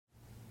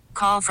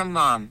Call from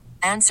mom.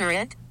 Answer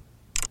it.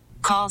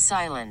 Call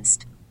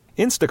silenced.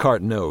 Instacart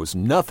knows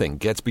nothing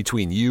gets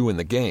between you and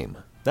the game.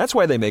 That's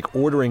why they make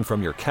ordering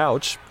from your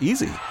couch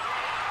easy.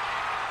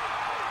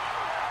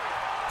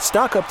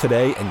 Stock up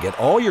today and get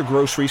all your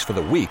groceries for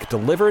the week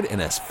delivered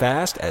in as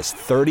fast as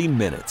 30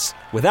 minutes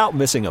without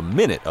missing a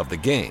minute of the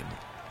game.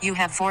 You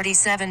have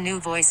 47 new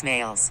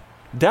voicemails.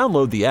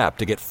 Download the app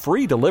to get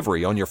free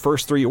delivery on your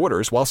first 3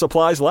 orders while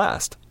supplies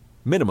last.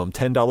 Minimum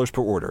 $10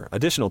 per order.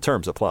 Additional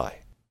terms apply.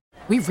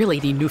 We really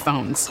need new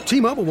phones.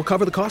 T-Mobile will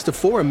cover the cost of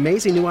 4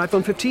 amazing new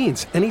iPhone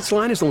 15s, and each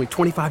line is only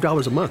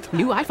 $25 a month.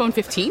 New iPhone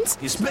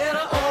 15s? It's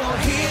better over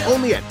here.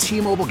 Only at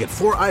T-Mobile, get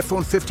 4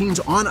 iPhone 15s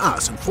on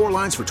us and 4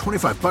 lines for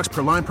 $25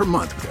 per line per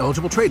month with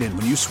eligible trade-in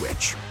when you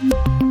switch.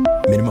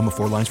 Minimum of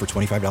 4 lines for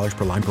 $25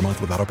 per line per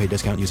month with autopay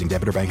discount using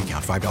debit or bank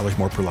account. $5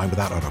 more per line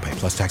without autopay,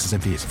 plus taxes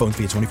and fees. Phone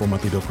fee at 24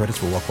 monthly bill credits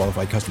for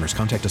well-qualified customers.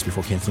 Contact us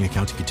before canceling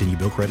account to continue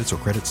bill credits or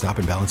credit stop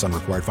and balance on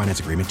required finance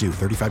agreement due.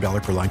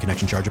 $35 per line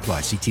connection charge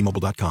applies. See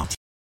T-Mobile.com.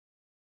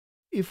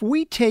 If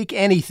we take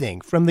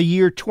anything from the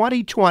year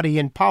 2020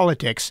 in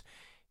politics,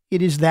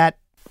 it is that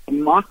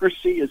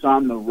democracy is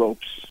on the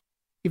ropes.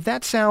 If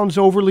that sounds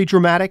overly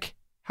dramatic,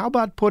 how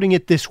about putting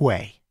it this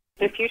way?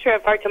 The future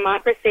of our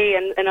democracy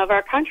and of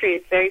our country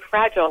is very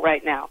fragile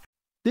right now.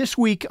 This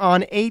week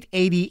on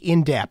 880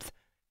 In Depth,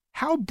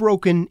 how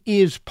broken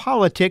is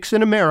politics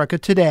in America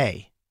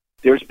today?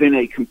 There's been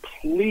a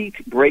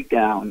complete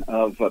breakdown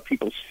of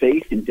people's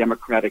faith in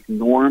democratic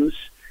norms.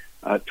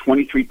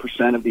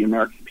 23% of the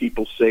American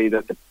people say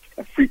that the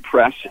free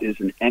press is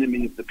an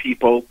enemy of the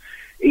people.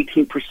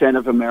 18%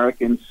 of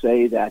Americans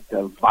say that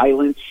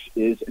violence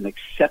is an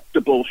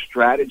acceptable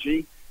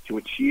strategy to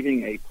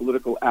achieving a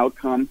political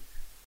outcome.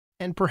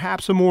 And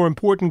perhaps a more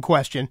important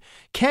question,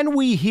 can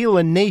we heal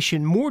a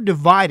nation more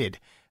divided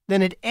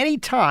than at any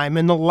time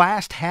in the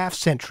last half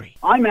century?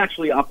 I'm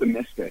actually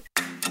optimistic.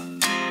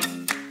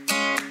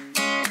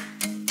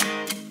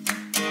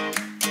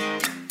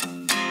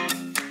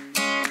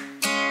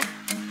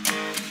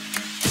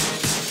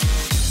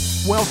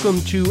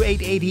 Welcome to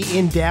 880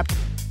 In Depth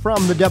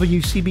from the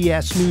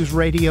WCBS News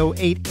Radio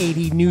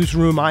 880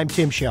 Newsroom. I'm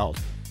Tim Scheld.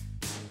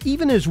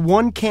 Even as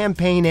one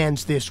campaign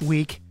ends this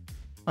week,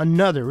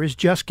 another is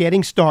just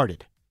getting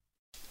started.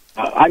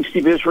 I'm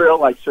Steve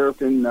Israel. I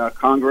served in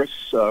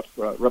Congress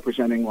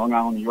representing Long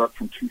Island, New York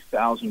from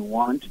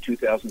 2001 to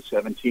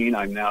 2017.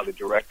 I'm now the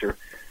director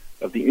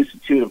of the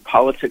Institute of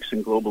Politics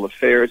and Global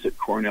Affairs at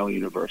Cornell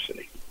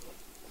University.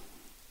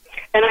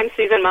 And I'm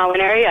Susan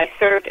Molinari. I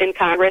served in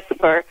Congress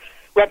for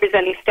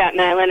representing Staten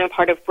Island and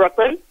part of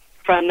Brooklyn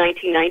from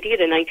 1990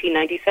 to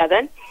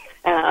 1997.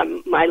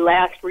 My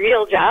last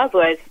real job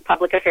was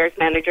public affairs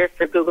manager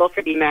for Google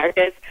for the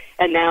Americas,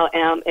 and now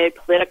am a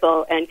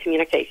political and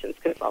communications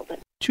consultant.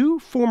 2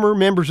 former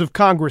members of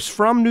Congress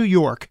from New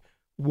York,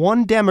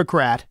 one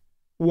Democrat,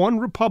 one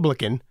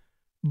Republican,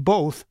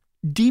 both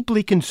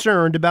deeply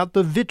concerned about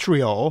the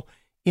vitriol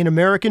in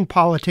American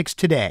politics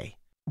today.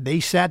 They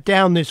sat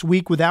down this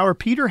week with our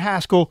Peter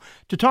Haskell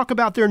to talk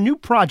about their new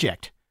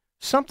project,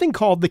 something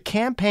called the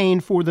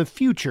Campaign for the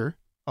Future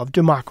of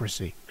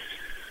Democracy.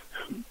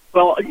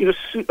 Well,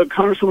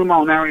 Congresswoman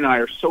Molinari and I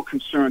are so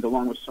concerned,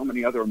 along with so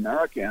many other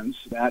Americans,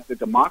 that the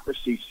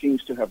democracy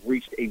seems to have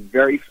reached a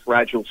very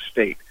fragile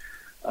state,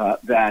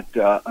 that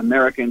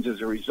Americans,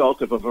 as a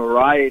result of a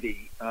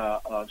variety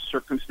of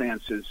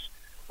circumstances,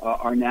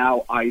 are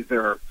now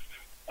either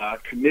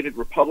committed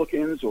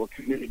Republicans or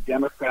committed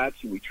Democrats,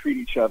 and we treat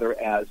each other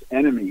as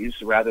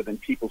enemies rather than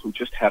people who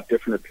just have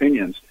different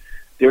opinions.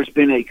 There's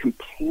been a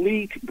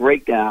complete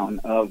breakdown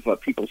of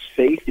people's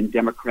faith in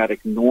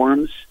democratic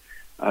norms.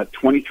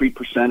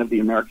 23% of the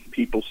American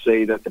people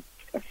say that the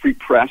free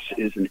press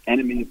is an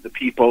enemy of the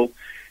people.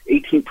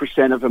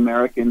 18% of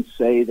Americans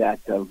say that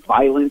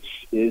violence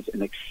is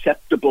an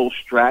acceptable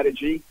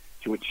strategy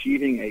to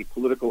achieving a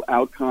political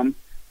outcome.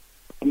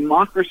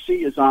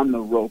 Democracy is on the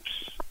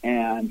ropes,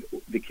 and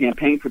the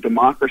Campaign for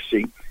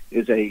Democracy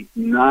is a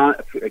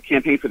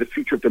Campaign for the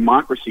Future of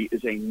Democracy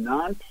is a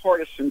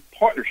nonpartisan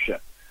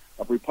partnership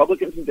of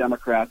Republicans and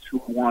Democrats who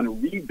want to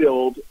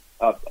rebuild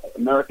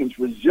Americans'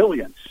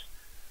 resilience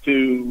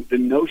to the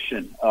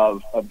notion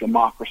of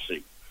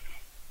democracy.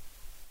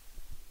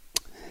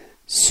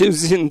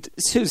 Susan,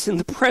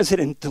 the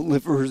president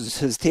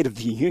delivers a State of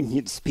the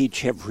Union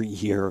speech every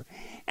year.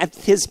 At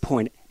this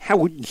point, how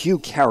would you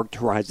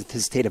characterize the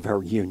state of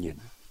our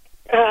union?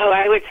 Oh,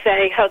 I would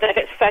say that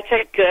it's such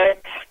a good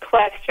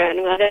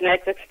question, what an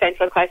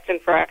existential question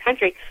for our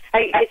country.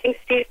 I think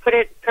Steve put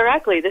it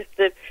correctly.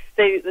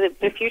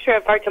 The future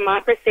of our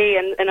democracy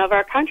and of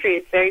our country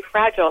is very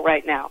fragile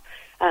right now.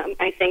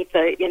 I think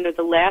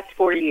the last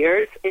 4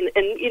 years, and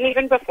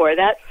even before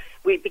that,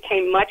 we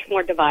became much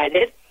more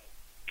divided,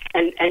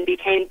 and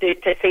became to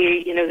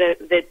say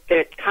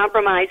the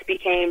compromise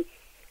became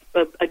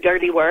a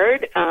dirty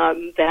word.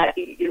 That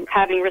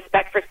having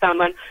respect for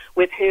someone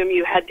with whom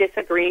you had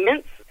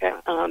disagreements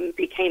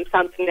became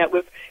something that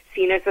was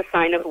seen as a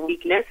sign of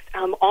weakness.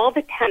 All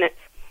the tenets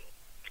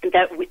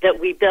that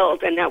we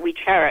build and that we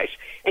cherish,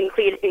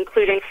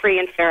 including free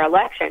and fair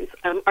elections,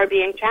 are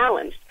being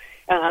challenged.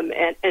 And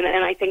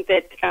I think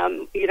that,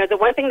 the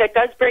one thing that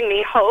does bring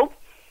me hope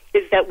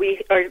is that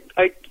we are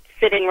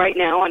sitting right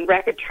now on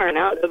record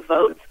turnout of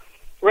votes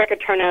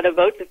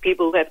of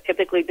people who have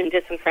typically been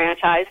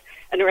disenfranchised,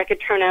 and a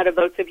record turnout of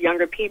votes of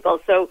younger people.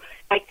 So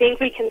I think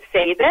we can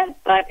say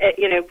that, but,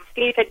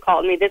 Steve had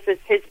called me, this is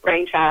his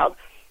brainchild,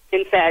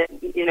 and said,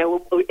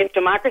 if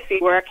democracy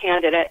were a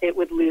candidate, it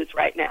would lose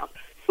right now.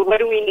 So what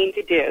do we need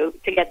to do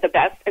to get the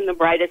best and the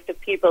brightest of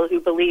people who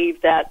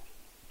believe that,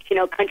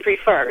 country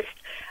first,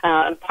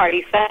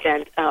 party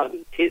second,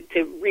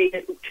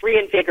 to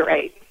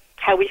reinvigorate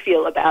how we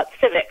feel about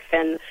civics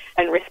and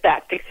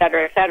respect, et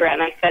cetera, et cetera.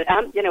 And I said,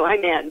 I'm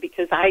in,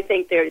 because I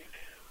think there's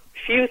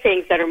few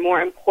things that are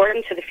more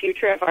important to the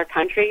future of our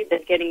country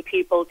than getting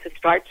people to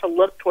start to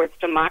look towards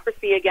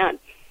democracy again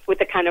with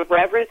the kind of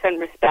reverence and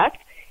respect,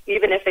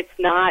 even if it's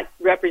not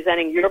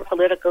representing your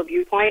political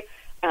viewpoint.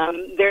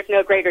 There's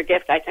no greater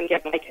gift I can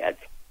give my kids.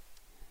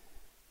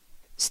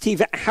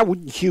 Steve, how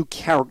would you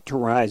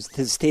characterize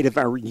the state of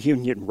our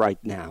union right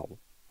now?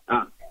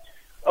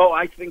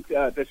 I think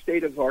the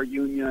state of our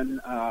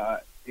union,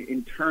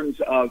 in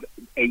terms of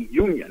a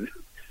union,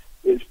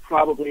 is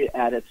probably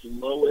at its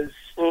lowest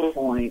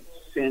point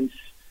since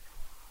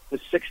the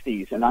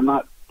 60s. And I'm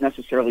not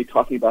necessarily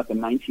talking about the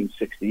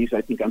 1960s.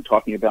 I think I'm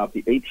talking about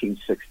the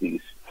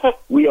 1860s.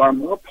 We are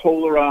more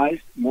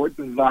polarized, more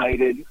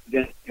divided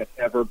than have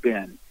ever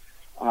been.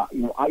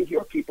 I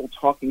hear people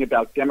talking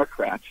about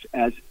Democrats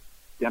as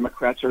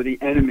Democrats are the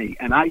enemy,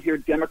 and I hear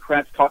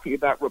Democrats talking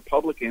about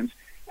Republicans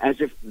as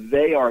if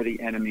they are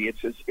the enemy.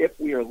 It's as if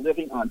we are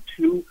living on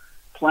two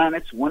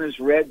planets. One is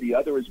red, the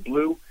other is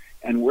blue,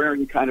 and we're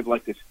in kind of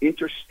like this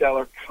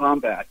interstellar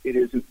combat. It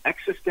is an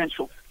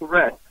existential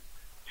threat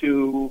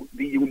to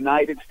the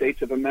United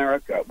States of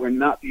America. We're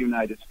not the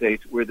United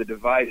States, we're the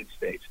divided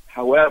states.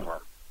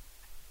 However,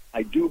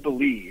 I do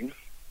believe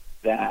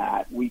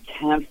that we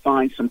can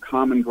find some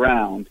common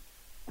ground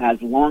as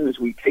long as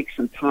we take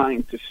some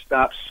time to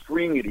stop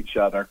screaming at each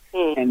other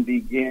and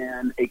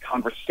begin a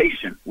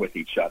conversation with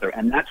each other.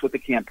 And that's what the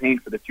Campaign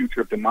for the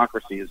Future of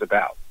Democracy is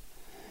about.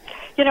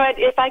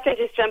 If I could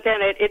just jump in,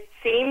 it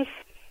seems,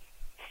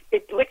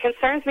 what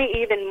concerns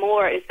me even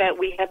more is that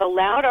we have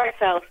allowed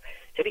ourselves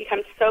to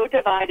become so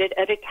divided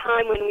at a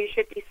time when we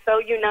should be so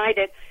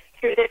united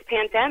through this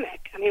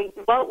pandemic. I mean,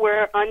 what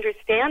we're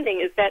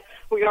understanding is that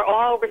we are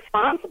all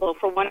responsible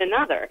for one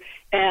another,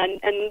 and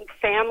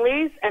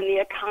families and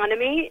the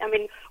economy. I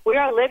mean, we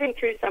are living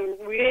through some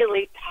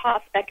really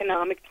tough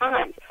economic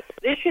times.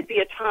 This should be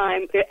a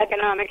time,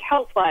 economic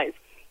health-wise,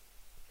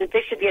 that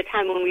this should be a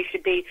time when we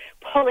should be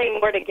pulling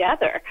more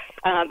together,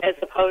 as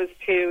opposed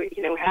to,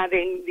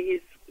 having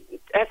these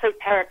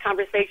esoteric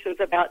conversations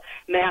about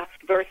mask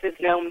versus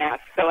no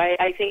mask. So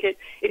I think it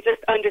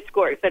just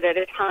underscores that at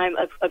a time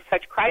of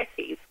such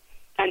crises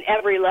on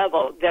every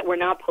level that we're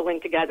not pulling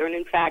together, and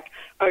in fact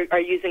are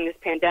using this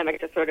pandemic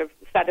to sort of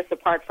set us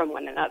apart from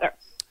one another.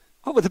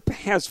 Over the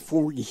past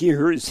 4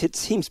 years, it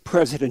seems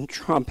President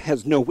Trump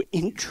has no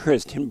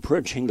interest in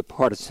bridging the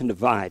partisan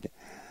divide.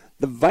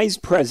 The vice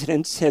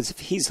president says if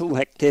he's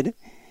elected,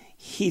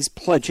 he's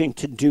pledging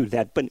to do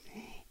that. But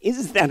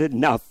is that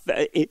enough?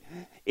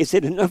 Is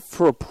it enough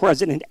for a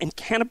president? And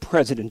can a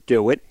president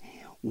do it?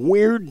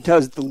 Where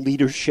does the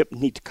leadership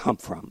need to come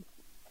from?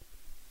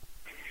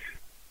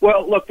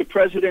 Well, look, the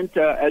president,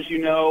 as you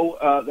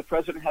know, the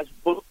president has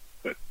both.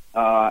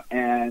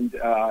 And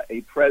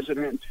a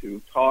president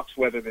who talks,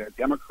 whether they're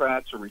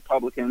Democrats or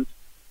Republicans,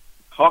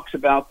 talks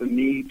about the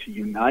need to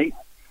unite,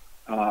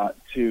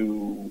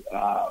 to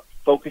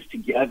focus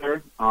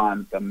together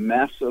on the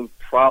mess of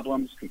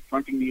problems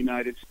confronting the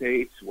United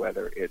States,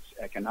 whether it's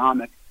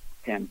economic,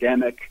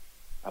 pandemic,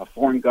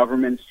 foreign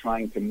governments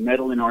trying to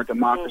meddle in our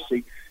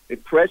democracy. A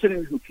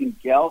president who can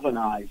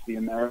galvanize the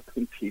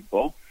American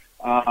people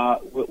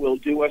will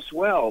do us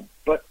well.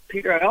 But,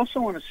 Peter, I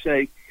also want to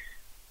say,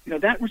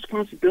 that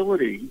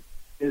responsibility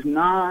is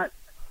not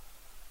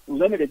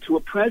limited to a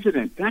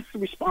president. That's the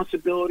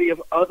responsibility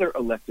of other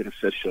elected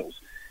officials.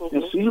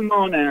 Now, Susan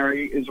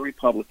Molinari is a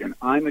Republican.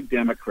 I'm a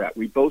Democrat.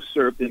 We both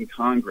served in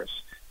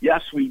Congress.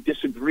 Yes, we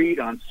disagreed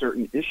on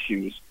certain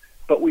issues,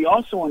 but we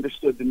also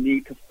understood the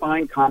need to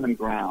find common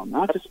ground,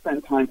 not to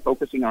spend time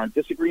focusing on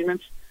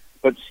disagreements,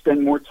 but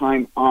spend more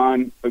time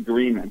on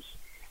agreements.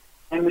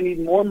 And we need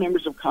more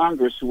members of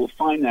Congress who will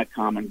find that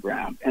common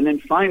ground. And then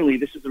finally,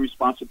 this is the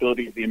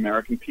responsibility of the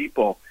American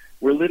people.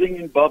 We're living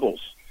in bubbles.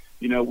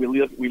 We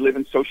live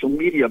in social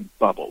media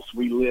bubbles.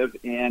 We live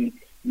in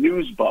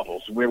news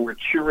bubbles where we're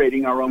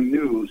curating our own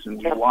news, and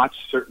we watch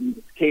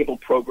certain cable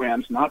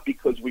programs not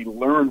because we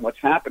learn what's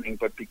happening,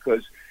 but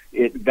because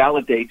it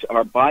validates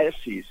our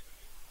biases.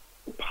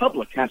 The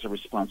public has a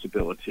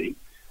responsibility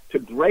to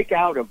break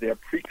out of their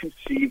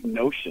preconceived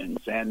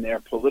notions and their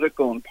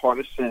political and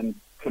partisan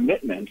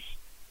commitments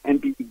and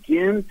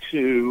begin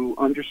to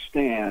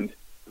understand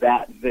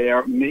that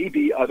there may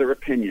be other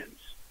opinions,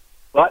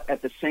 but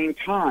at the same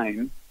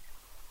time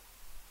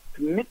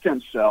commit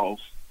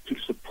themselves to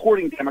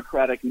supporting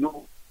democratic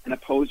norms and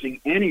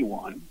opposing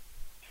anyone,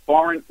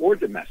 foreign or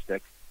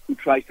domestic, who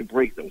tries to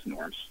break those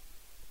norms.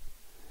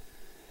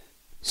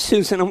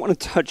 Susan, I want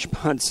to touch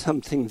upon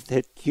something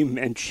that you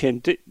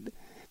mentioned.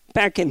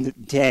 Back in the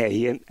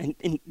day,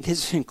 and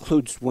this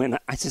includes when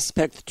I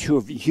suspect the two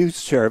of you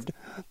served,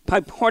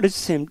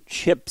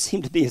 bipartisanship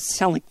seemed to be a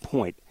selling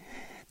point.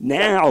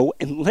 Now,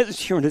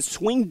 unless you're in a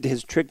swing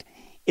district,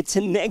 it's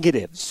a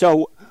negative.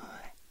 So,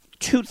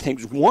 two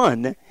things.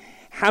 One,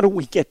 how do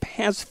we get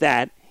past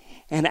that?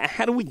 And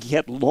how do we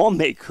get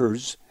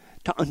lawmakers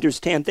to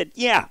understand that,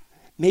 yeah,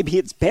 maybe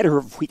it's better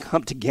if we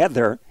come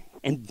together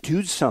and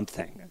do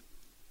something?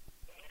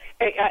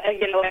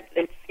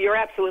 You're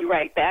absolutely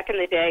right. Back in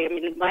the day, I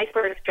mean, my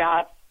first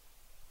job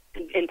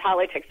in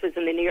politics was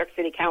in the New York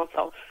City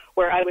Council,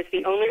 where I was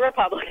the only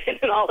Republican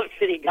in all of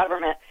city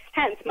government,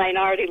 hence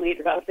minority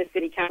leader of the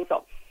city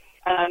council.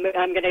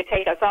 I'm going to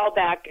take us all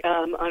back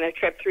on a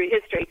trip through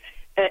history.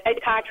 Ed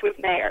Koch was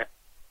mayor,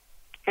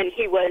 and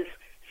he was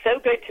so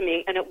good to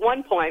me. And at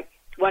one point,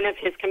 one of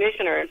his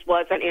commissioners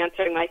wasn't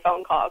answering my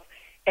phone calls,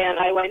 and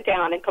I went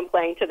down and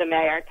complained to the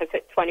mayor because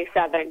at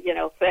 27,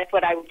 that's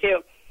what I would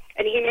do.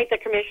 And he made the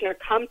commissioner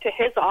come to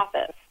his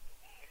office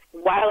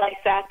while I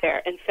sat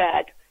there and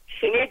said,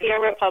 she may be a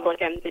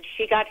Republican, but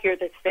she got here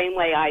the same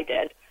way I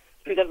did,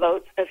 through the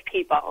votes of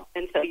people.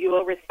 And so you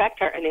will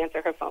respect her and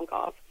answer her phone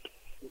calls.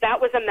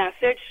 That was a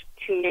message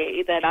to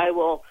me that I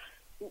will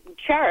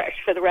cherish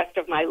for the rest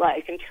of my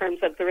life in terms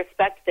of the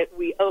respect that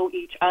we owe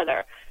each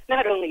other,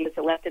 not only as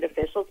elected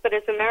officials, but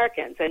as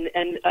Americans. And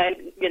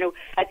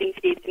I think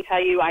Steve can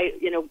tell you, I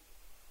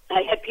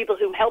had people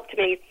who helped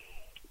me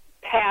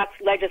pass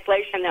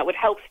legislation that would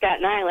help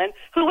Staten Island,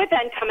 who would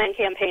then come and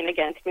campaign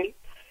against me,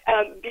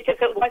 because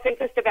it wasn't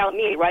just about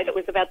me, right? It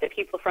was about the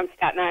people from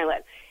Staten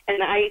Island.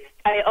 And I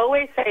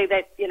always say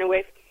that,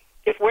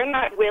 if we're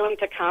not willing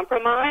to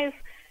compromise,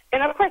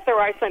 and of course there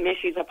are some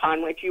issues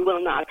upon which you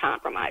will not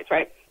compromise,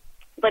 right?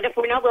 But if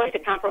we're not willing to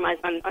compromise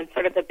on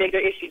sort of the bigger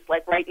issues,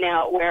 like right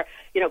now where,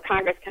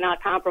 Congress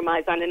cannot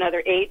compromise on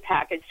another aid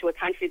package to a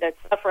country that's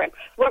suffering,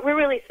 what we're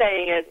really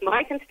saying is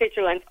my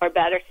constituents are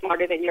better,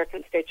 smarter than your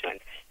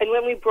constituents. And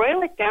when we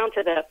boil it down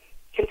to the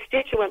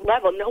constituent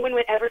level, no one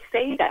would ever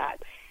say that.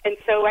 And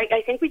so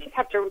I think we just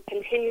have to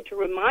continue to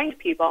remind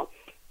people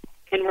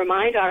and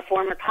remind our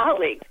former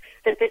colleagues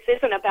that this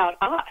isn't about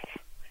us.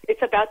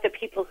 It's about the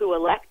people who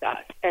elect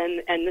us,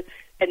 and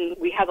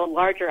we have a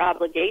larger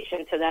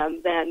obligation to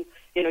them than,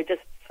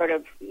 just sort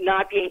of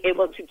not being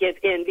able to give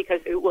in because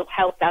it will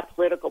help that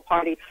political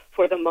party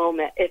for the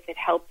moment if it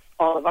helps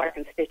all of our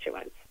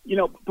constituents.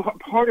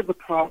 Part of the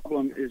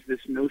problem is this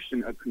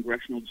notion of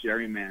congressional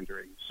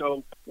gerrymandering.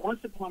 So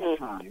once upon a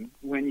time,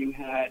 when you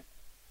had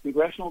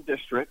congressional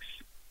districts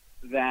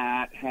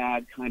that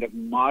had kind of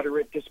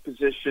moderate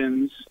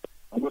dispositions,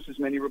 almost as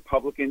many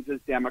Republicans as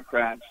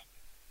Democrats,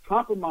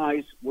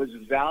 compromise was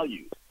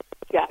valued.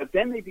 Yeah. But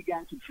then they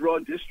began to draw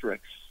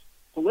districts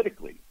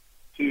politically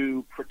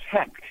to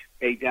protect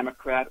a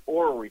Democrat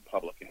or a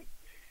Republican.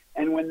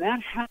 And when that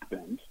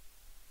happened,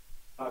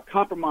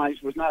 compromise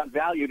was not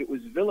valued, it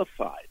was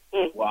vilified.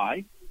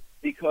 Why?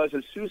 Because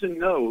as Susan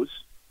knows,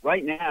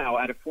 right now,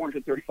 out of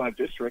 435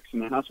 districts in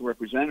the House of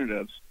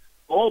Representatives,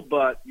 all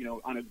but,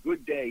 on a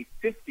good day,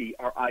 50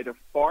 are either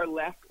far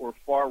left or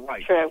far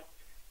right. True.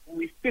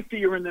 Only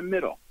 50 are in the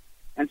middle.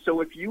 And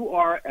so if you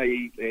are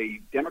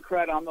a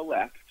Democrat on the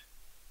left,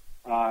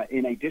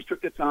 in a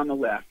district that's on the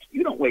left,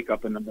 you don't wake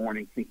up in the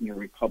morning thinking a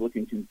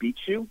Republican can beat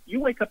you. You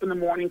wake up in the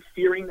morning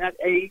fearing that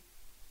a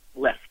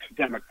left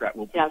Democrat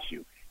will beat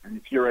you. And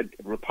if you're a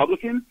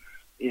Republican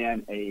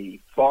in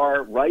a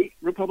far-right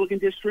Republican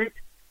district,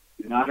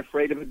 you're not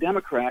afraid of a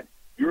Democrat.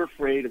 You're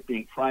afraid of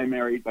being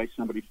primaried by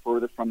somebody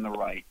further from the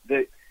right.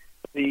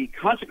 The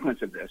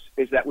consequence of this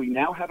is that we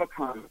now have a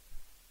Congress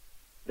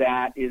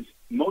that is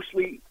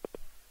mostly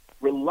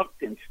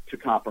reluctant to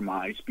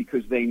compromise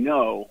because they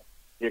know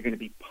they're going to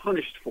be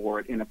punished for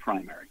it in a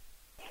primary.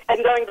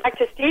 And going back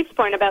to Steve's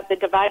point about the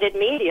divided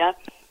media,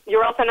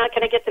 you're also not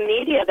going to get the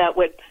media that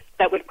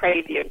would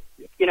praise you.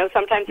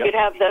 Sometimes you'd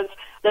have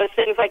those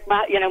things like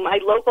my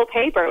local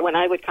paper when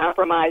I would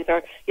compromise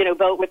or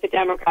vote with the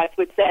Democrats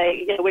would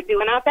say would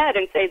do an op-ed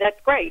and say that's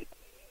great.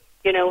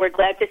 We're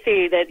glad to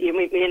see that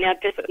we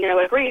not just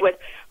agree with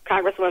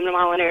Congresswoman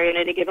Molinari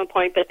at a given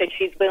point, but that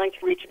she's willing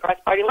to reach across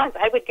party lines.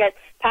 I would get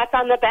pats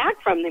on the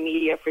back from the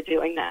media for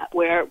doing that,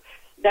 where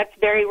that's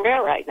very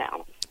rare right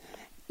now.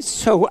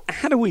 So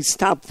how do we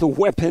stop the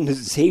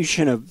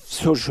weaponization of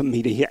social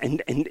media,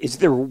 and is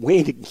there a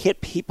way to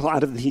get people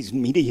out of these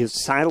media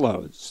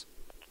silos?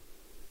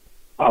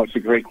 Oh, it's a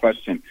great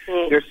question.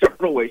 There's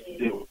several ways to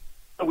do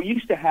it. We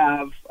used to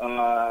have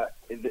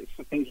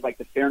things like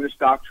the Fairness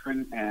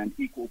Doctrine and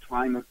equal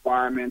time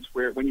requirements,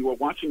 where when you were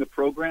watching a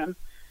program,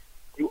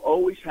 you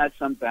always had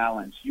some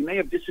balance. You may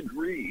have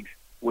disagreed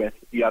with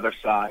the other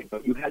side,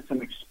 but you had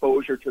some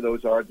exposure to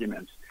those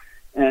arguments.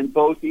 And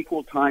both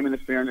equal time and the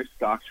Fairness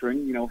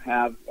Doctrine,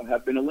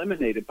 have been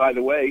eliminated, by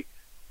the way,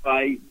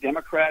 by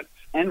Democrats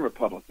and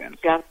Republicans.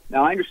 Yeah.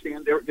 Now, I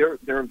understand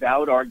there are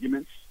valid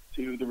arguments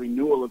to the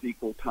renewal of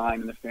equal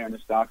time and the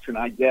Fairness Doctrine.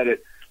 I get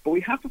it. but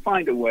we have to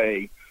find a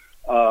way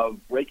of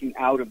breaking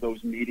out of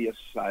those media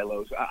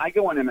silos. I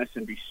go on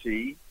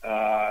MSNBC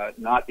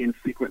not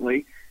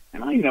infrequently,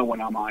 and I know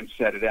when I'm on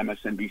set at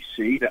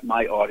MSNBC that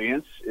my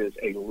audience is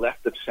a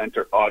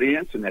left-of-center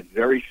audience and that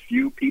very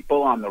few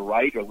people on the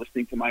right are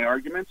listening to my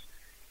arguments.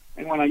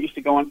 And when I used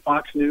to go on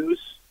Fox News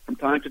from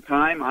time to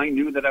time, I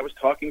knew that I was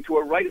talking to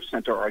a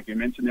right-of-center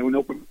argument and there were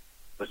no people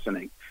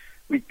listening.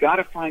 We've got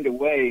to find a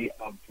way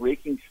of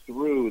breaking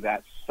through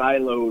that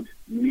siloed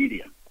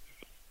media.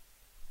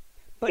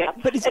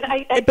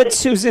 But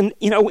Susan,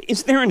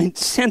 is there an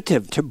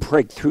incentive to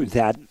break through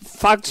that?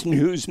 Fox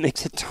News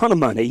makes a ton of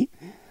money.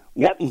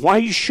 Yep.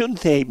 Why should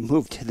they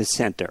move to the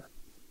center?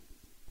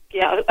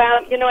 Yeah, look,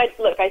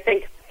 I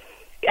think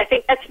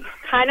that's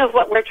kind of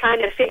what we're trying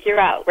to figure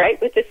out, right?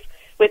 With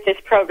this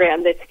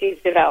program that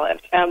Steve's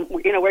developed,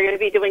 we're going to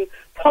be doing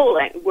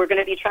polling. We're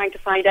going to be trying to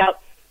find out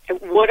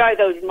what are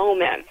those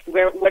moments,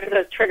 what are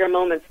those trigger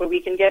moments where we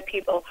can get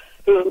people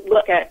who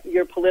look at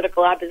your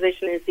political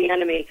opposition as the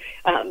enemy.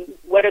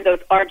 What are those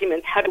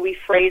arguments? How do we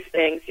phrase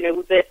things?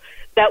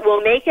 That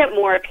will make it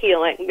more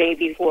appealing,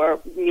 maybe for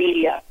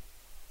media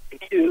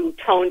to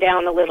tone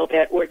down a little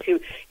bit, or to,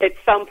 at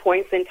some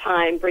points in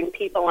time, bring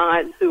people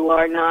on who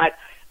are not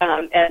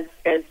as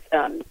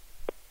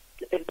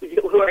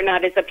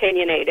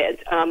opinionated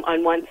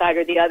on one side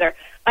or the other.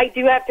 I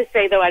do have to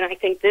say, though, and I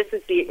think this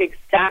is the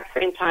exact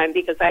same time,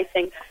 because I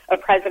think a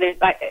president,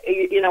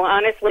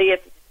 honestly,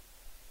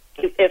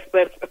 if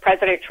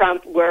President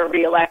Trump were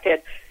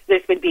reelected,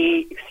 this would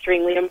be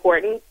extremely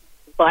important,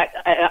 but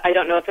I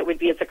don't know if it would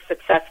be as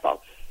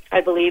successful. I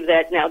believe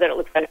that now that it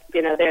looks like,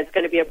 there's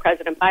going to be a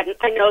President Biden,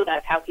 I know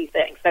that's how he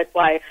thinks. That's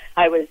why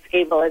I was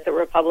able as a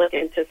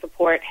Republican to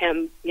support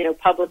him,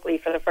 publicly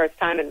for the first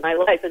time in my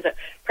life as a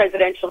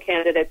presidential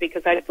candidate,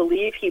 because I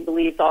believe he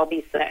believes all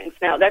these things.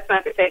 Now, that's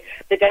not to say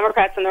the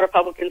Democrats and the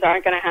Republicans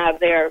aren't going to have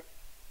their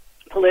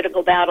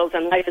political battles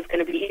and life is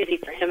going to be easy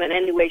for him in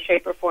any way,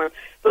 shape, or form.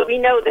 But we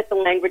know that the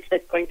language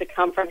that's going to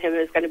come from him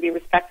is going to be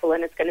respectful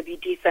and it's going to be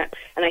decent.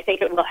 And I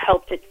think it will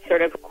help to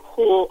sort of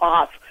cool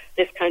off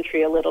this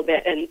country a little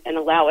bit and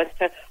allow us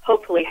to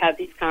hopefully have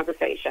these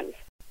conversations.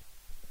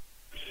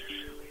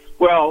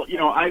 Well,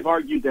 I've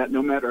argued that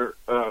no matter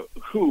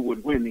who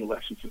would win the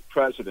election for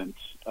president,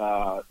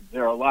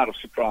 there are a lot of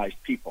surprised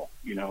people.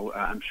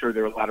 I'm sure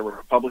there are a lot of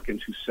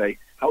Republicans who say,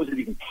 how is it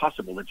even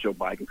possible that Joe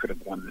Biden could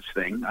have won this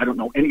thing? I don't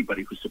know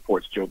anybody who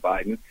supports Joe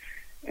Biden.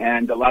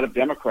 And a lot of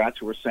Democrats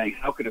who are saying,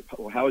 how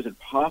is it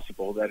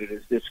possible that it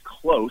is this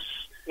close?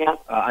 Yeah.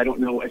 I don't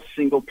know a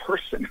single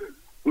person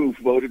who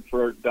voted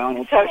for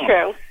Donald Trump. So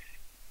true.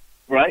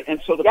 Right?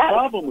 And so the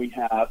problem we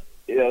have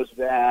is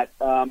that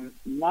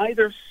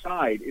neither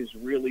side is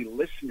really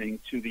listening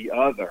to the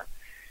other.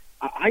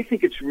 I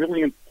think it's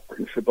really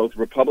important for both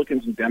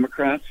Republicans and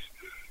Democrats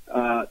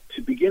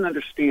to begin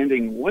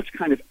understanding what's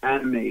kind of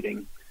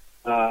animating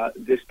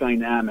this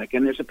dynamic.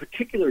 And there's a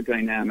particular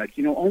dynamic.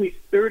 Only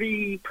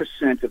 30%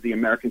 of the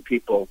American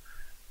people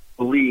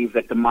believe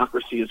that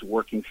democracy is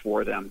working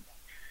for them.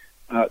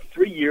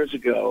 3 years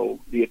ago,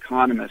 The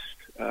Economist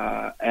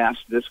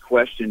asked this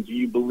question: do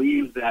you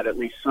believe that at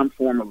least some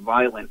form of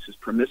violence is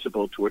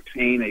permissible to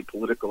attain a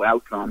political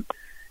outcome?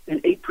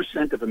 And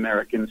 8% of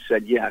Americans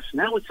said yes.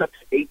 Now it's up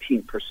to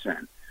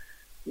 18%.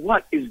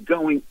 What is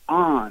going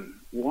on?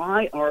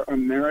 Why are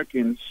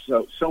Americans,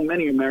 so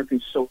many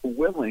Americans, so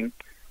willing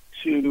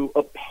to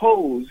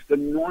oppose the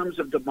norms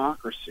of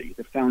democracy,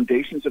 the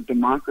foundations of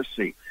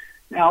democracy?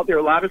 Now, there are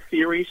a lot of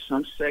theories.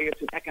 Some say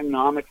it's an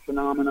economic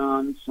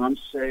phenomenon. Some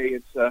say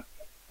it's a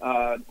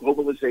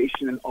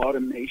globalization and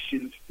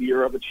automation,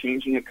 fear of a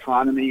changing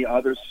economy.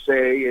 Others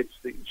say it's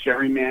the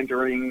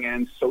gerrymandering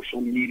and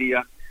social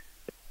media.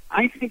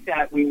 I think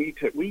that we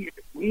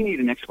need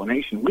an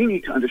explanation. We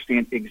need to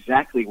understand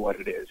exactly what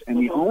it is. And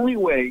the only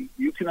way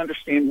you can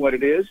understand what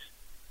it is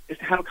to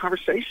have a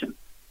conversation.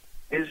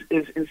 Is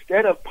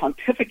instead of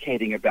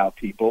pontificating about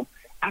people,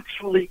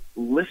 actually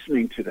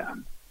listening to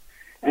them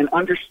and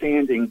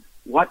understanding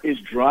what is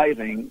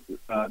driving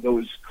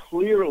those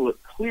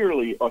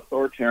clearly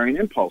authoritarian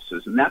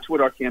impulses. And that's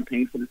what our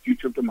Campaign for the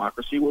Future of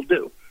Democracy will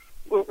do.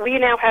 We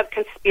now have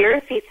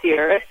conspiracy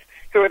theorists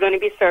who are going to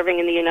be serving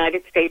in the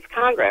United States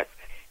Congress.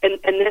 And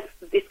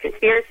these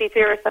conspiracy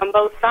theorists on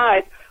both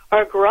sides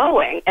are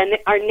growing, and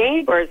our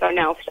neighbors are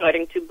now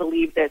starting to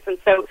believe this. And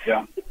so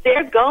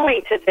they're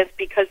going to this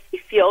because they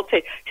feel,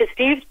 to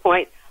Steve's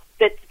point,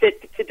 that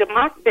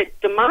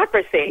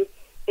democracy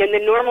and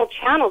the normal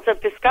channels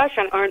of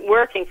discussion aren't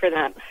working for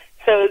them.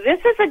 So this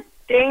is a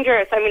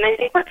dangerous, I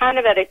think we're kind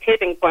of at a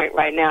tipping point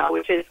right now,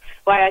 which is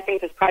why I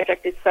think this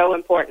project is so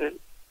important.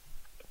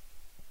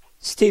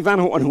 Steve, I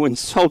don't want to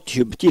insult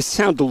you, but you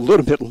sound a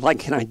little bit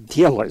like an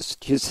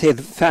idealist. You say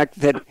the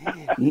fact that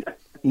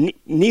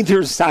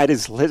neither side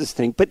is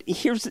listening. But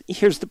here's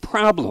the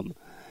problem.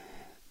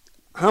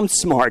 I'm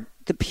smart.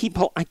 The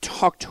people I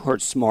talk to are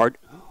smart.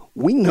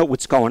 We know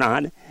what's going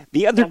on.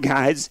 The other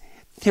guys,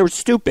 they're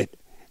stupid.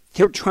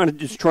 They're trying to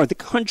destroy the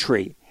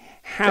country.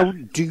 How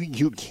do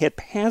you get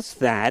past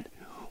that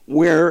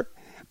where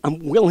I'm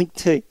willing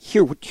to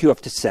hear what you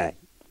have to say?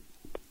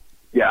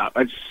 Yeah,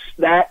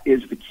 that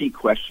is the key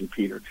question,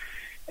 Peter.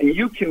 And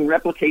you can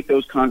replicate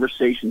those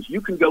conversations.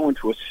 You can go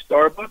into a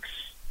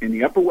Starbucks in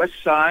the Upper West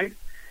Side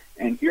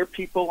and hear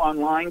people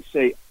online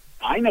say,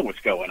 I know what's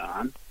going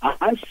on.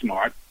 I'm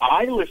smart.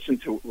 I listen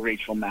to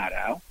Rachel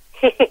Maddow.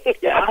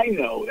 Yeah. I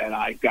know that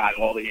I've got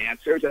all the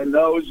answers. And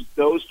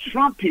those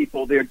Trump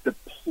people, they're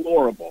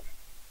deplorable.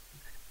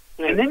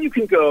 And then you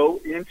can go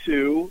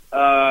into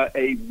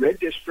a red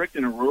district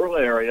in a rural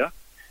area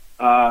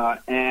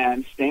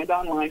and stand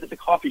online at the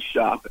coffee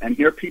shop and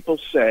hear people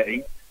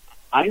say,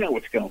 I know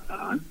what's going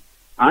on.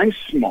 I'm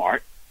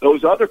smart.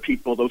 Those other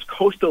people, those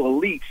coastal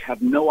elites,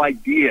 have no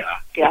idea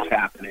what's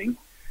happening.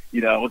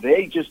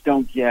 They just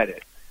don't get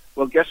it.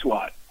 Well, guess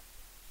what?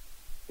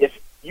 If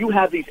you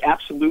have these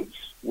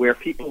absolutes where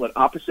people at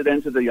opposite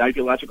ends of the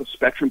ideological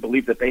spectrum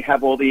believe that they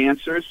have all the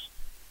answers,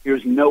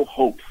 there's no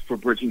hope for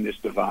bridging this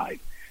divide.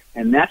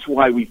 And that's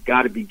why we've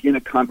got to begin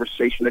a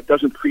conversation that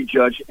doesn't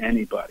prejudge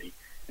anybody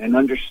and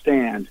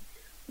understand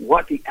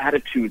what the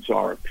attitudes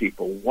are of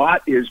people,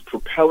 what is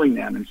propelling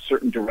them in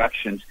certain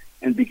directions,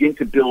 and begin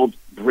to build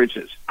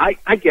bridges. I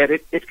get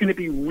it. It's going to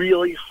be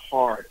really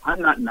hard.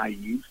 I'm not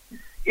naive.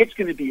 It's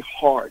going to be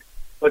hard.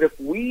 But if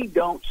we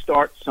don't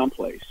start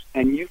someplace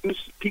and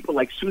use people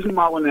like Susan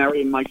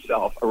Molinari and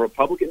myself, a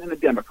Republican and a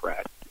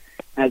Democrat,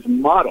 as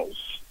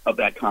models of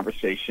that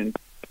conversation,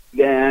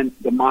 then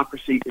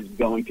democracy is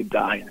going to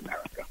die in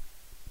America.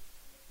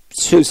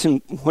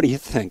 Susan, what do you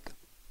think?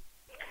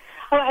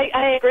 Oh,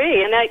 I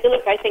agree, and I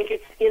think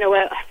it's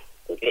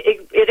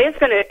it is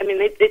going to. I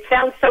mean, it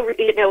sounds so.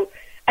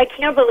 I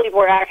can't believe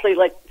we're actually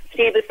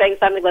Steve is saying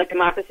something like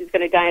democracy is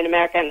going to die in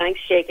America, and I'm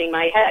shaking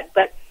my head.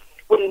 But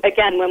when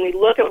we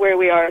look at where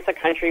we are as a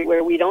country,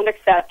 where we don't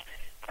accept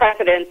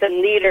presidents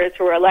and leaders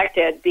who are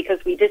elected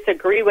because we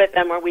disagree with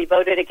them or we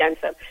voted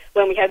against them,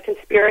 when we have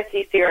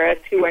conspiracy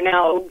theorists who are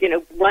now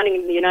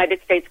running the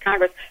United States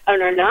Congress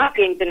and are not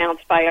being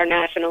denounced by our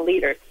national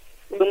leaders.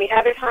 When we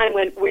have a time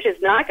which is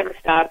not going to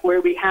stop,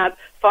 where we have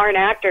foreign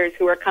actors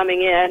who are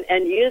coming in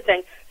and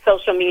using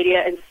social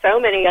media and so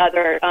many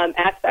other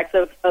aspects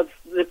of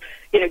the,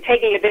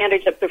 taking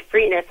advantage of the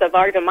freeness of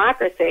our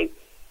democracy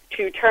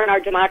to turn our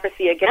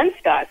democracy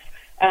against us,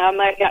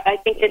 I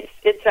think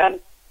it's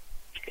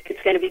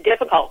going to be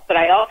difficult. But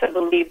I also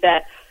believe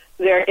that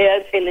there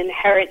is an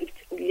inherent,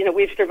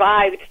 we've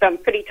survived some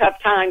pretty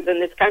tough times in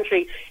this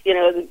country,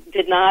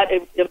 did not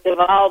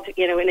evolve,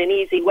 in an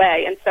easy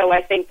way. And so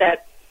I think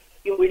that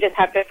we just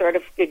have to sort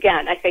of,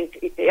 again, I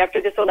think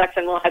after this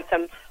election we'll have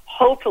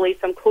hopefully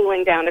some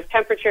cooling down of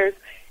temperatures,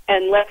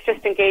 and let's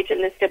just engage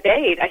in this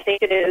debate. I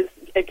think it is,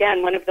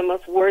 again, one of the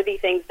most worthy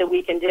things that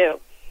we can do.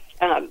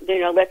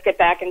 Let's get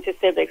back into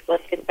civics.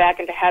 Let's get back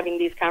into having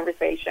these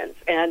conversations,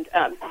 and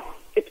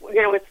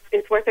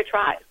it's worth a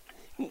try.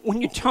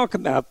 When you talk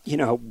about,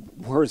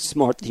 we're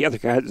smart, the other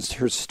guys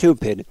are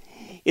stupid,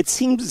 it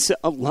seems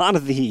a lot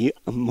of the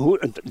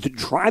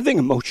driving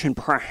emotion,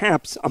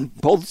 perhaps, on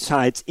both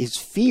sides is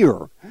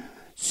fear.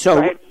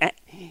 So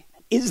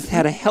is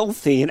that a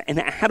healthy, and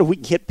how do we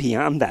get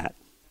beyond that?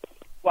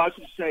 Well, I was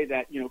going to say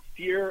that,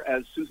 fear,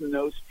 as Susan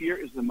knows, fear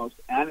is the most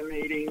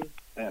animating,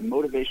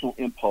 motivational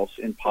impulse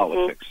in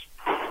politics.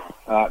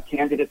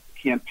 Candidates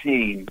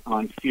campaign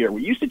on fear.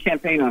 We used to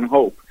campaign on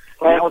hope.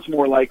 Now it's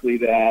more likely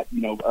that,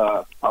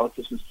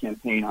 politicians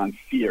campaign on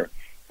fear.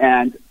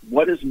 And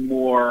what is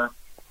more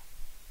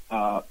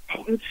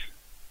potent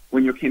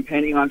when you're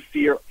campaigning on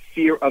fear?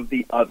 Fear of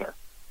the other.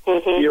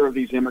 Fear of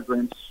these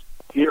immigrants,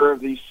 fear of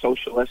these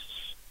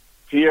socialists,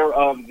 fear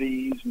of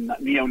these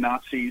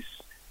neo-Nazis.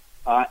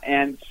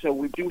 And so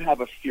we do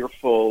have a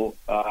fearful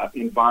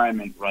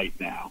environment right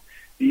now.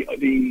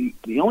 The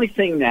only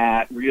thing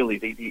that really,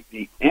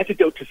 the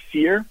antidote to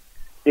fear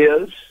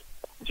is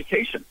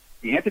education.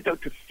 The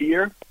antidote to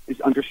fear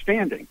is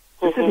understanding.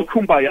 This isn't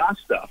kumbaya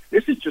stuff.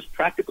 This is just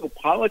practical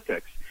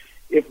politics.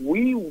 If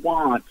we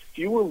want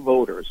fewer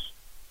voters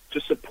to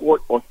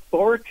support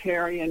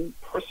authoritarian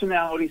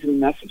personalities and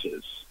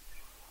messages,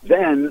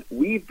 then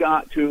we've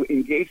got to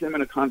engage them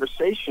in a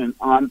conversation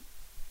on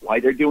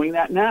why they're doing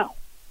that now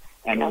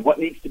and what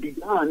needs to be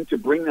done to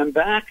bring them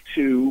back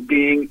to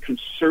being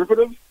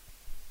conservative,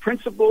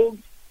 principled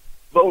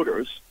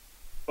voters,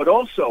 but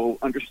also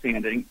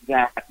understanding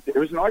that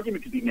there is an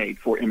argument to be made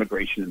for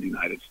immigration in the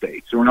United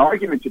States, or an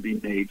argument to be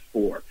made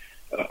for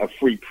a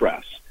free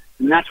press.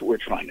 And that's what we're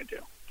trying to do.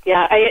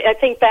 Yeah, I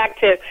think back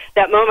to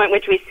that moment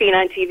which we've seen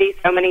on TV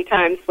so many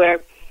times where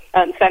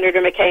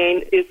Senator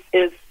McCain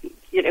is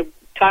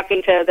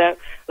talking to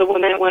the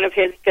woman at one of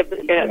his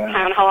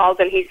town halls,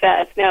 and he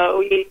says,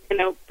 no,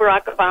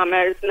 Barack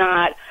Obama is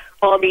not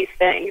all these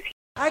things.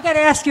 I got to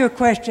ask you a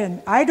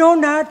question. I do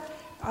not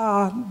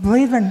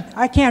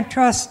I can't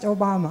trust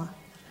Obama.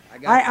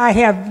 I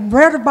have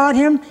read about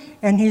him,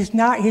 and he's an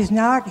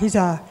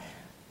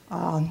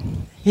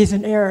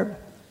Arab.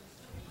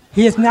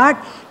 He is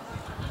not.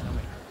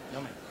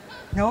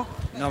 No,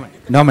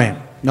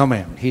 ma'am. No,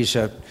 ma'am.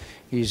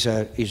 He's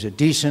a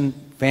decent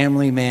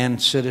family man,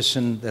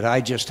 citizen that I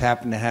just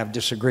happen to have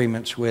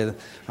disagreements with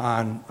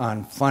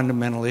on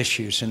fundamental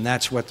issues, and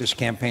that's what this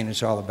campaign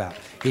is all about.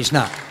 He's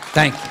not.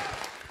 Thank you.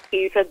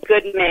 He's a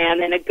good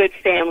man and a good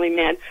family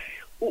man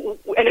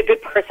and a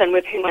good person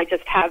with whom I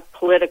just have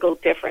political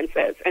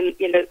differences. And,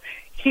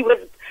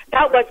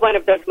 that was one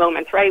of those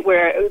moments, right,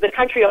 where the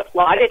country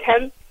applauded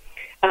him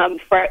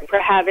for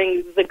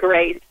having the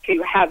grace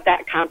to have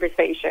that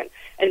conversation.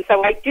 And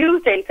so I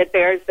do think that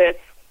there's this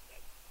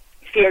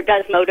fear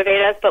does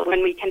motivate us, but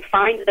when we can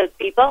find those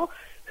people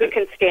who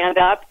can stand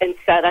up and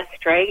set us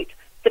straight,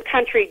 the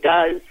country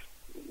does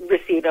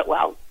receive it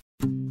well.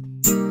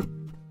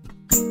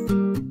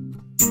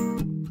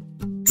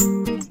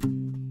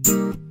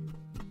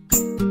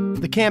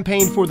 The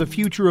Campaign for the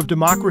Future of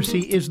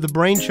Democracy is the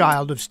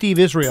brainchild of Steve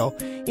Israel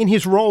in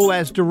his role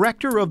as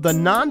director of the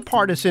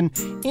nonpartisan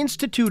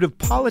Institute of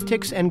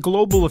Politics and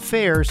Global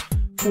Affairs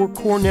for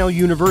Cornell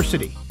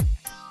University.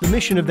 The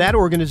mission of that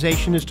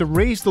organization is to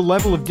raise the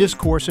level of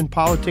discourse in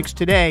politics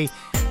today,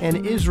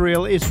 and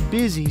Israel is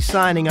busy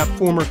signing up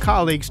former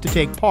colleagues to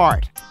take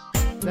part.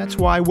 That's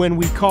why when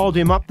we called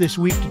him up this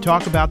week to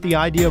talk about the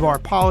idea of our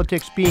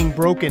politics being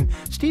broken,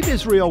 Steve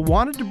Israel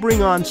wanted to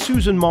bring on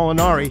Susan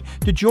Molinari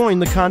to join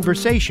the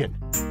conversation.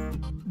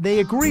 They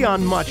agree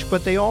on much,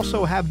 but they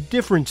also have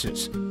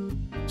differences.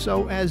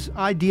 So as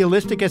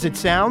idealistic as it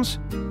sounds,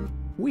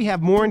 we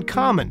have more in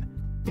common,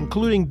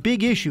 including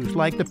big issues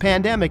like the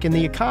pandemic and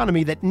the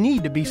economy that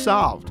need to be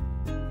solved.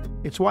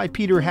 It's why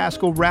Peter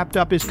Haskell wrapped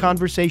up his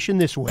conversation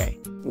this way.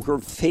 We're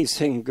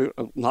facing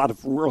a lot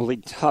of really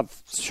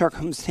tough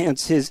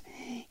circumstances.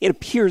 It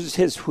appears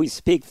as we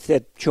speak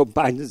that Joe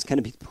Biden is going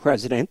to be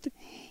president.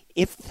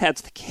 If that's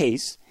the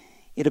case,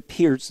 it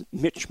appears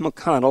Mitch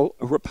McConnell,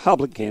 a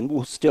Republican,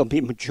 will still be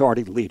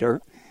majority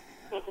leader.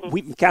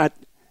 We've got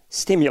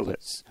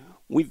stimulus.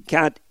 We've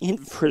got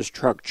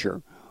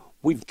infrastructure.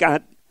 We've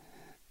got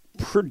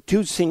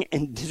producing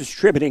and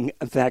distributing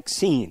a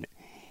vaccine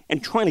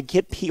and trying to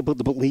get people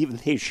to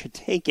believe they should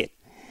take it.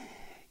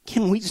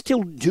 Can we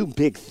still do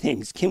big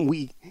things? Can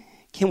we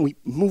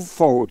move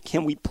forward?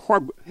 Can we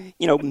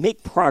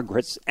make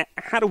progress?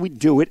 How do we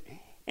do it,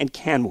 and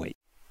can we?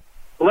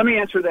 Well, let me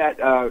answer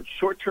that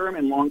short-term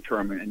and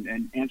long-term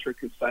and answer it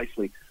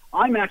concisely.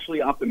 I'm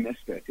actually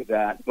optimistic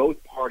that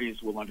both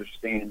parties will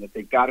understand that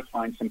they've got to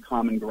find some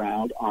common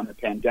ground on the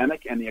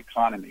pandemic and the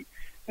economy.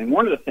 And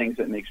one of the things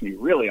that makes me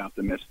really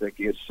optimistic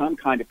is some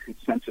kind of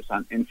consensus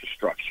on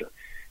infrastructure.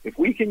 If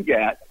we can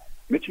get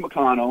Mitch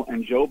McConnell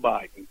and Joe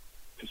Biden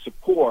to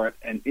support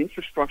an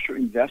infrastructure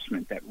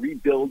investment that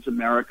rebuilds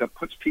America,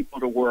 puts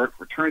people to work,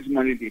 returns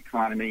money to the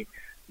economy,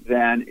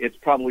 then it's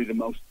probably the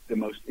most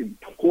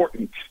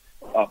important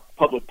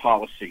public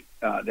policy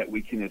that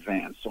we can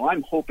advance. So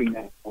I'm hoping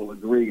that we'll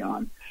agree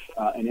on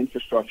an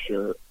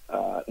infrastructure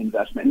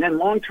investment. And then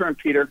long-term,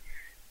 Peter,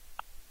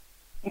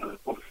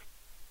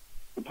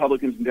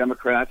 Republicans and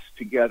Democrats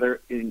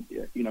together in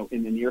the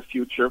near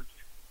future.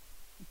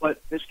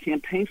 But this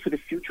campaign for the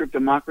future of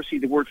democracy,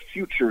 the word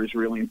future is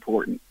really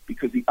important,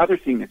 because the other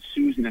thing that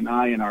Susan and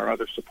I and our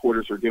other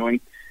supporters are doing,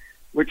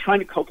 we're trying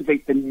to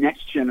cultivate the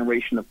next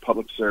generation of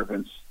public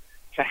servants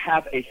to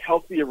have a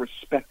healthier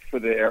respect for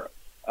their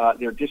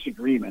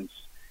disagreements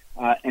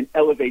and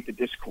elevate the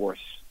discourse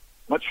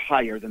much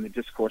higher than the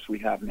discourse we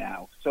have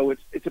now. So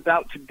it's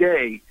about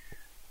today,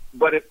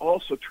 but it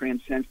also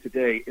transcends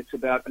today. It's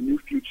about a new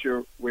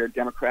future where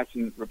Democrats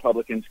and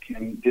Republicans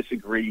can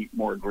disagree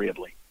more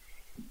agreeably.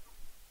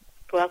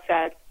 Well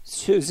said.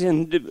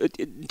 Susan,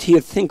 do you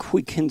think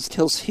we can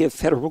still see a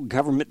federal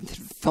government that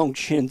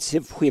functions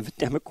if we have a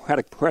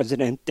Democratic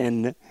president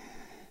and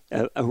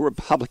a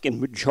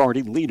Republican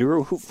majority leader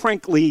who,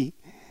 frankly,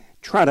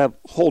 try to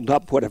hold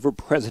up whatever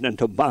President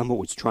Obama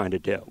was trying to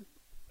do?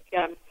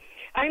 Yeah,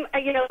 I'm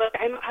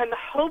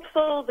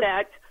hopeful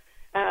that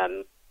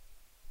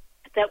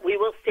we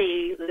will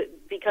see,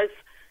 because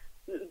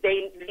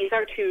these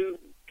are two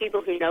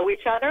people who know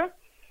each other.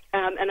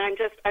 And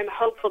I'm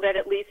hopeful that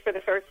at least for the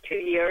first 2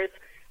 years,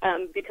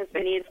 because the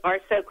needs are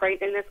so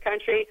great in this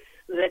country,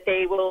 that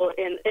they will,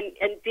 and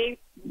deep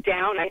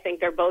down, I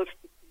think they're both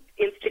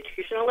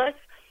institutionalists.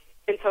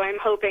 And so I'm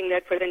hoping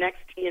that for the next,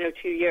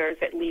 2 years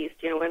at least,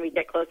 when we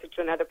get closer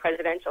to another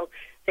presidential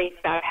thing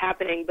start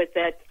happening, but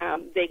that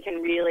they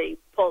can really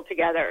pull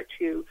together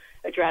to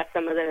address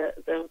some of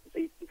the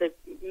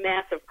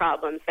massive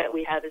problems that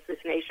we have as this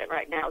nation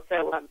right now.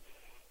 So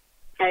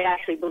I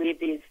actually believe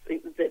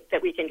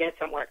that we can get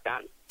some work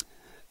done.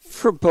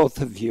 For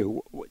both of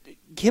you,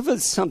 give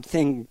us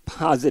something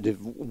positive.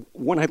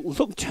 When I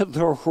look to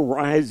the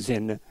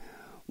horizon,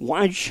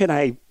 why should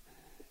I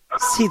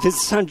see the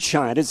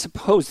sunshine as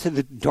opposed to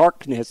the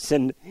darkness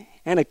and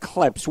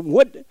eclipse?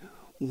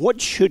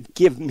 What should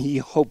give me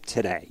hope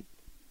today?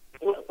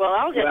 Well,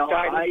 I'll just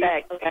start and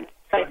say, okay.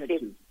 Sorry,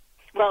 Steve.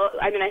 Well,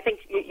 I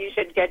think you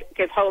should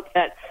give hope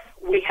that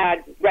we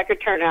had record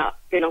turnout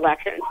in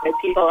elections, that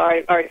people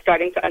are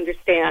starting to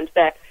understand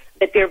that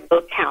their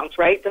vote counts,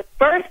 right? The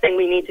first thing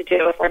we need to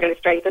do if we're going to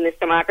strengthen this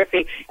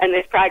democracy and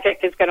this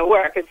project is going to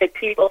work is that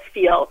people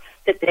feel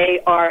that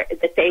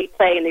they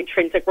play an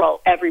intrinsic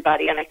role,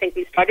 everybody. And I think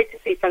we started to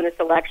see from this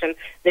election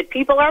that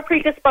people are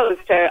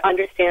predisposed to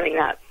understanding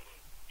that.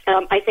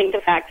 I think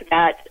the fact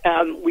that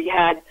we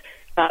had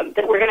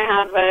that we're going to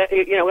have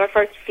our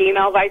first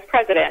female vice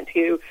president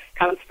who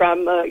comes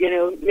from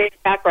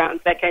mixed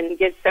backgrounds that can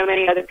give so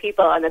many other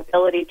people an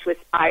ability to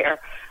aspire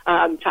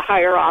to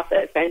higher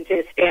office and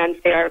to stand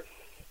there,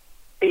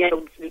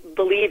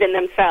 believe in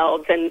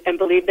themselves and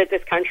believe that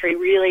this country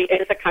really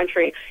is a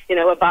country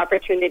of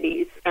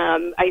opportunities.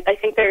 I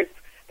think there's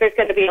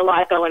going to be a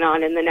lot going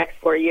on in the next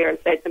 4 years.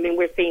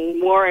 We're seeing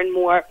more and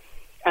more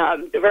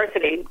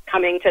diversity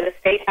coming to the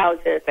state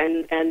houses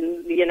and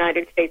the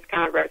United States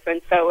Congress.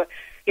 And so,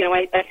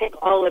 I think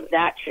all of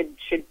that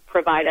should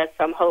provide us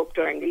some hope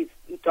during these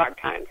dark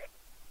times.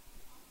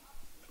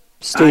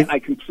 Steve? I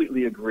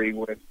completely agree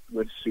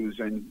with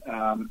Susan.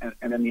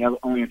 And then the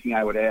only thing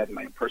I would add in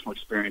my personal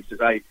experience is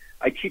I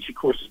teach a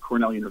course at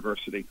Cornell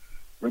University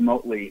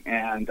remotely,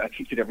 and I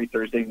teach it every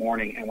Thursday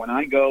morning. And when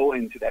I go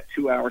into that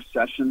 2-hour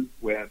session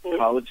with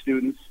college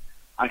students,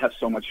 I have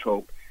so much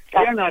hope.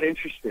 They're not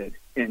interested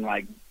in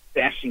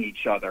bashing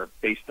each other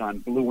based on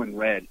blue and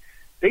red.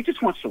 They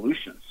just want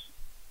solutions.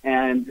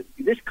 And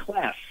this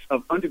class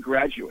of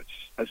undergraduates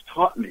has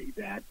taught me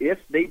that if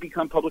they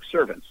become public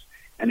servants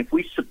and if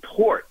we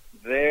support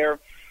their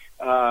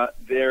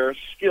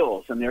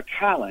skills and their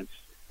talents,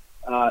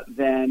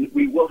 then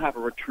we will have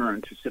a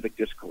return to civic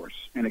discourse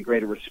and a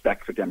greater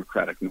respect for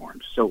democratic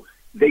norms. So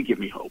they give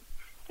me hope.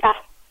 I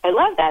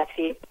love that,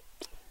 Steve.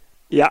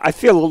 Yeah, I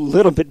feel a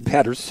little bit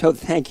better, so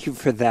thank you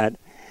for that.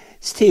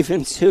 Steve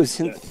and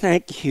Susan,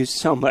 thank you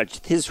so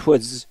much. This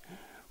was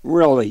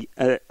really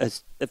a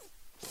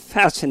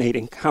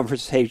fascinating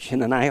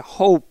conversation, and I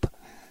hope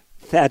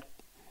that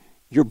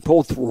you're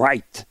both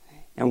right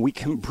and we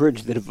can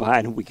bridge the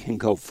divide and we can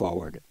go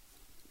forward.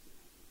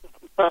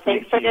 Well,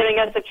 thanks for giving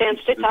us a chance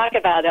to talk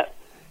about it.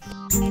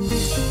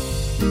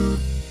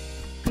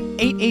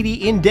 880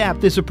 In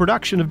Depth is a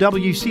production of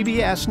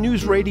WCBS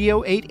News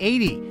Radio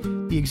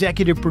 880. The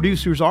executive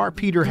producers are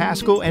Peter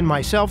Haskell and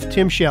myself,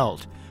 Tim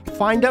Scheld.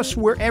 Find us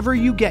wherever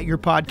you get your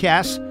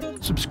podcasts.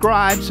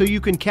 Subscribe so you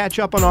can catch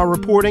up on our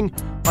reporting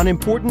on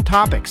important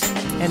topics.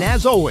 And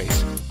as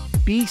always,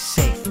 be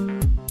safe.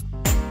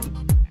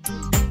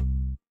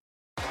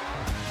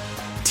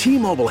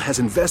 T-Mobile has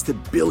invested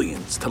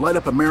billions to light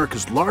up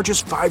America's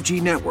largest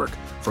 5G network,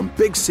 from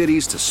big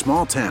cities to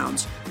small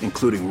towns,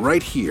 including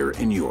right here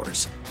in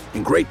yours.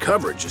 And great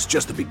coverage is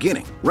just the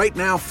beginning. Right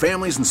now,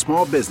 families and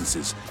small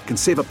businesses can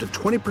save up to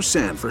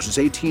 20% versus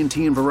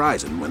AT&T and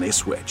Verizon when they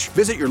switch.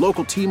 Visit your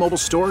local T-Mobile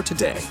store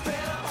today.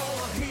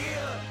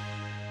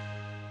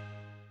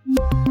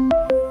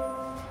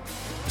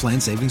 Plan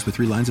savings with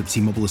 3 lines of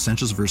T-Mobile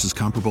Essentials versus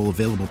comparable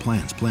available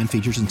plans. Plan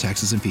features and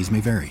taxes and fees may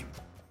vary.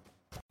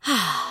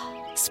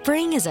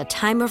 Spring is a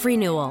time of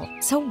renewal,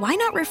 so why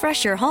not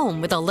refresh your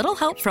home with a little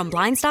help from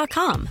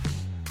Blinds.com?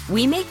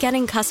 We make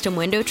getting custom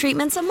window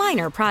treatments a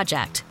minor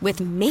project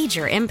with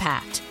major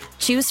impact.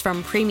 Choose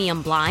from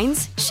premium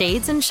blinds,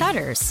 shades, and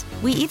shutters.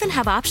 We even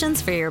have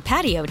options for your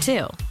patio,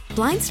 too.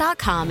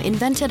 Blinds.com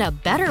invented a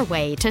better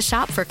way to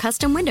shop for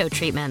custom window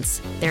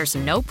treatments. There's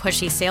no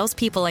pushy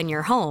salespeople in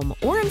your home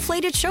or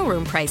inflated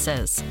showroom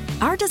prices.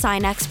 Our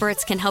design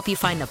experts can help you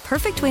find the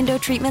perfect window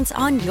treatments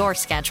on your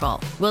schedule.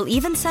 We'll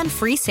even send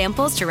free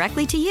samples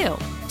directly to you.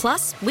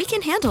 Plus, we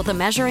can handle the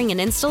measuring and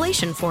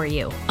installation for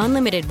you.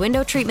 Unlimited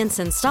window treatments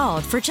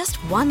installed for just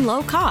one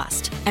low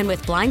cost. And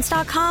with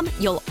Blinds.com,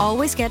 you'll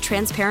always get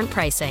transparent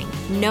pricing.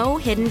 No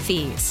hidden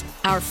fees.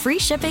 Our free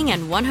shipping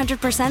and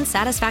 100%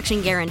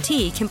 satisfaction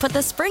guarantee can put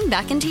the spring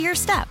back into your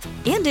step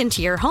and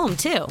into your home,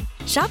 too.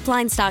 Shop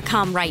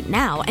Blinds.com right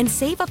now and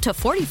save up to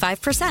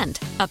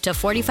 45%. Up to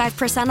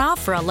 45%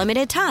 off for a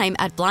limited time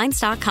at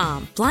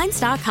Blinds.com.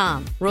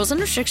 Blinds.com. Rules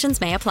and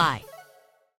restrictions may apply.